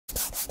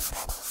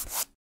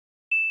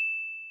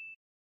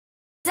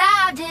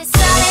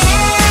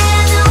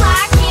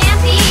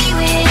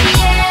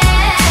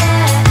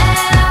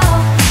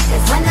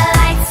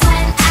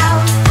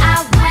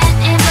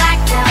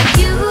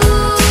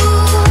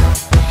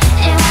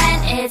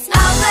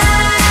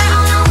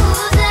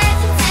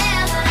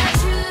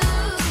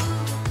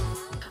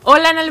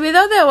Hola, en el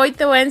video de hoy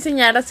te voy a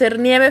enseñar a hacer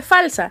nieve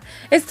falsa.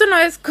 Esto no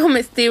es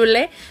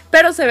comestible,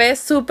 pero se ve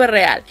súper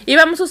real. Y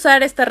vamos a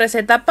usar esta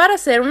receta para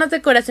hacer unas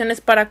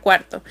decoraciones para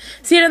cuarto.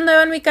 Si eres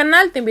nuevo en mi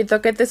canal, te invito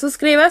a que te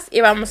suscribas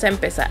y vamos a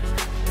empezar.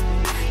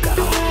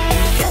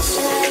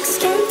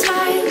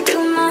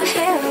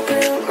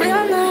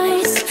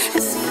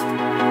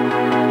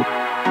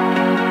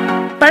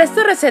 Para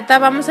esta receta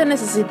vamos a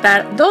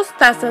necesitar 2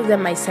 tazas de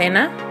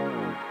maicena,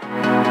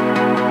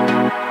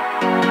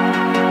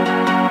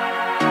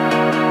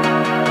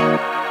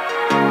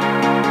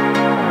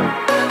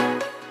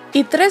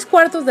 y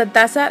 3/4 de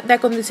taza de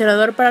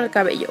acondicionador para el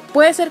cabello.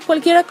 Puede ser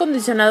cualquier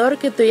acondicionador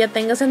que tú ya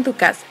tengas en tu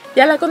casa. Y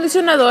al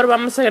acondicionador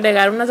vamos a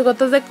agregar unas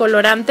gotas de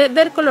colorante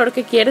del color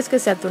que quieres que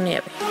sea tu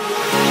nieve.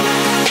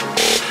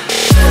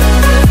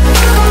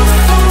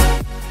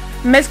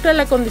 Mezcla el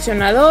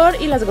acondicionador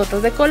y las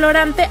gotas de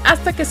colorante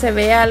hasta que se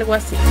vea algo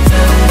así.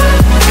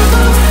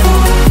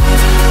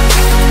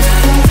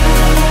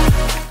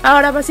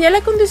 Ahora vacía el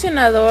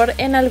acondicionador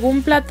en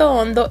algún plato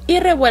hondo y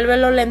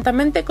revuélvelo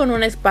lentamente con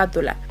una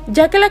espátula.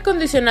 Ya que el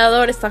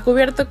acondicionador está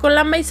cubierto con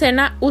la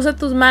maicena, usa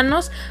tus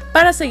manos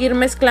para seguir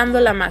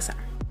mezclando la masa.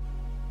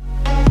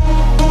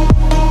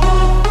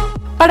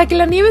 Para que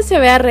la nieve se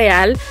vea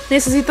real,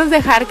 necesitas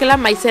dejar que la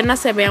maicena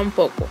se vea un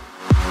poco.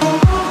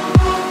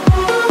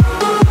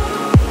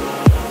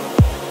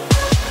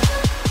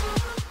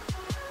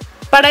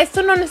 Para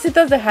esto no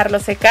necesitas dejarlo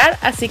secar,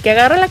 así que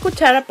agarra la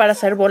cuchara para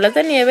hacer bolas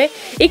de nieve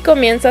y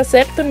comienza a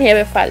hacer tu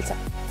nieve falsa.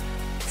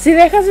 Si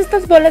dejas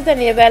estas bolas de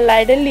nieve al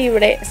aire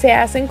libre, se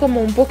hacen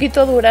como un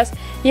poquito duras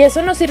y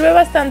eso nos sirve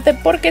bastante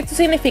porque esto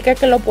significa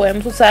que lo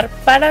podemos usar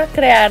para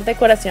crear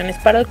decoraciones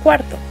para el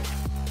cuarto.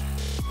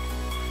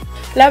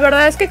 La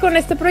verdad es que con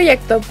este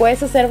proyecto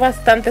puedes hacer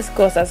bastantes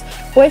cosas.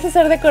 Puedes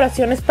hacer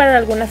decoraciones para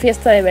alguna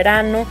fiesta de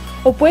verano,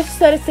 o puedes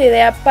usar esta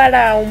idea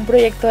para un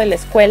proyecto de la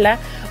escuela,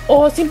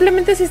 o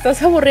simplemente si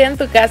estás aburrida en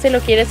tu casa y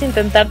lo quieres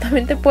intentar,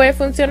 también te puede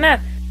funcionar.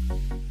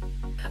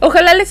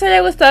 Ojalá les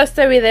haya gustado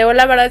este video,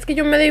 la verdad es que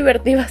yo me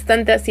divertí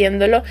bastante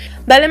haciéndolo.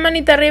 Dale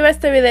manita arriba a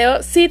este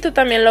video si tú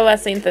también lo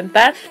vas a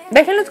intentar.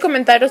 Deja en los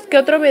comentarios qué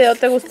otro video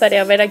te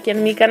gustaría ver aquí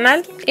en mi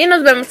canal y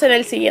nos vemos en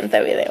el siguiente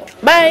video.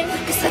 Bye.